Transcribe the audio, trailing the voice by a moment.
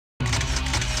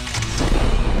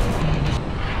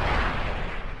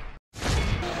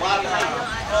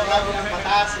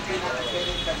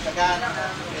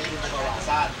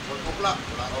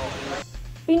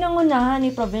Pinangunahan ni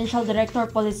Provincial Director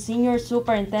Police Senior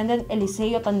Superintendent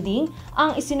Eliseo Tanding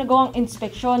ang isinagawang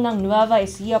inspeksyon ng Nueva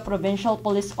Ecija Provincial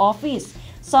Police Office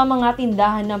sa mga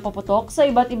tindahan ng paputok sa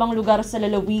iba't ibang lugar sa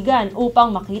lalawigan upang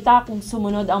makita kung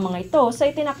sumunod ang mga ito sa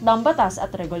itinakdang batas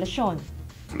at regulasyon.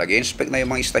 Nag-inspect na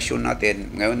yung mga istasyon natin.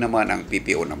 Ngayon naman ang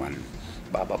PPO naman.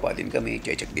 Bababa din kami,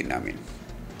 check din namin.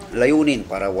 Layunin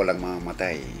para walang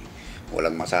mamamatay,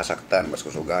 walang masasaktan,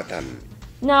 maskusugatan.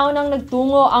 Naunang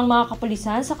nagtungo ang mga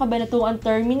kapulisan sa Cabanatuan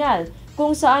Terminal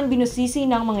kung saan binusisi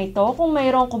ng mga ito kung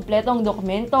mayroong kumpletong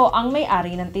dokumento ang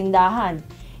may-ari ng tindahan.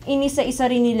 Inisa-isa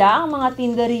rin nila ang mga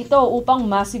tinda rito upang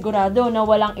masigurado na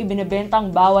walang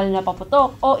ibinebentang bawal na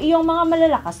paputok o iyong mga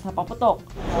malalakas na paputok.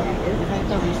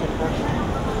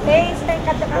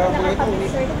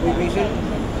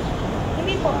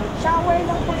 Hindi po, shower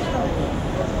lang po ito.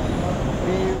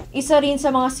 Isa rin sa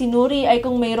mga sinuri ay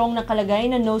kung mayroong nakalagay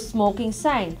na no smoking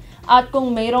sign at kung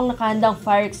mayroong nakahandang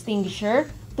fire extinguisher,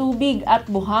 tubig at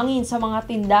buhangin sa mga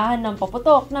tindahan ng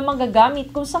paputok na magagamit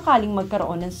kung sakaling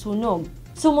magkaroon ng sunog.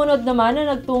 Sumunod naman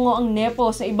na nagtungo ang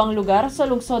NEPPO sa ibang lugar sa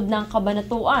lungsod ng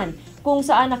Cabanatuan kung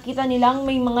saan nakita nilang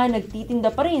may mga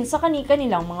nagtitinda pa rin sa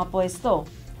kani-kanilang mga pwesto.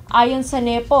 Ayon sa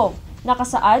NEPPO,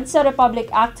 nakasaad sa Republic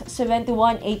Act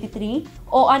 7183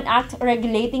 o an act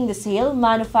regulating the sale,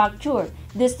 manufacture,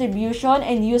 distribution,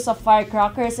 and use of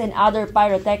firecrackers and other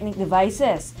pyrotechnic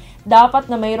devices. Dapat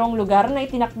na mayroong lugar na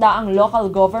itinakda ang local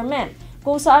government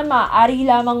kung saan maaari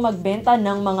lamang magbenta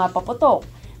ng mga paputok.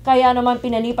 Kaya naman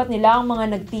pinalipat nila ang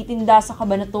mga nagtitinda sa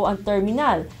Cabanatuan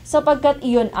Terminal sapagkat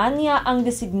iyon anya ang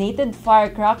designated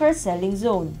firecracker selling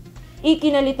zone.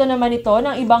 Ikinalito naman ito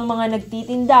ng ibang mga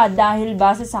nagtitinda dahil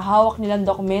base sa hawak nilang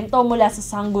dokumento mula sa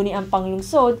sangguniang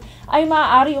panglungsod ay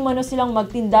maaari umano silang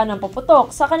magtinda ng paputok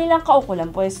sa kanilang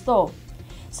kaukulang pwesto.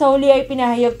 Sa huli ay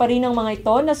pinahayag pa rin ng mga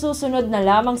ito na susunod na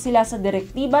lamang sila sa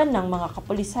direktiba ng mga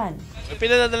kapulisan.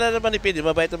 Pinadala naman ni PD,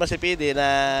 mabait naman si PD na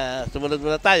sumunod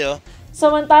muna tayo.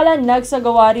 Samantala,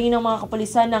 nagsagawa rin ng mga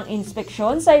kapulisan ng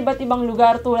inspeksyon sa iba't ibang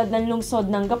lugar tulad ng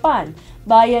lungsod ng Gapan,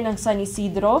 bayan ng San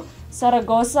Isidro,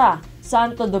 Saragossa,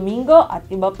 Santo Domingo at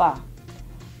iba pa.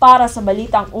 Para sa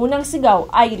Balitang Unang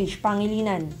Sigaw, Irish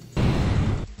Pangilinan.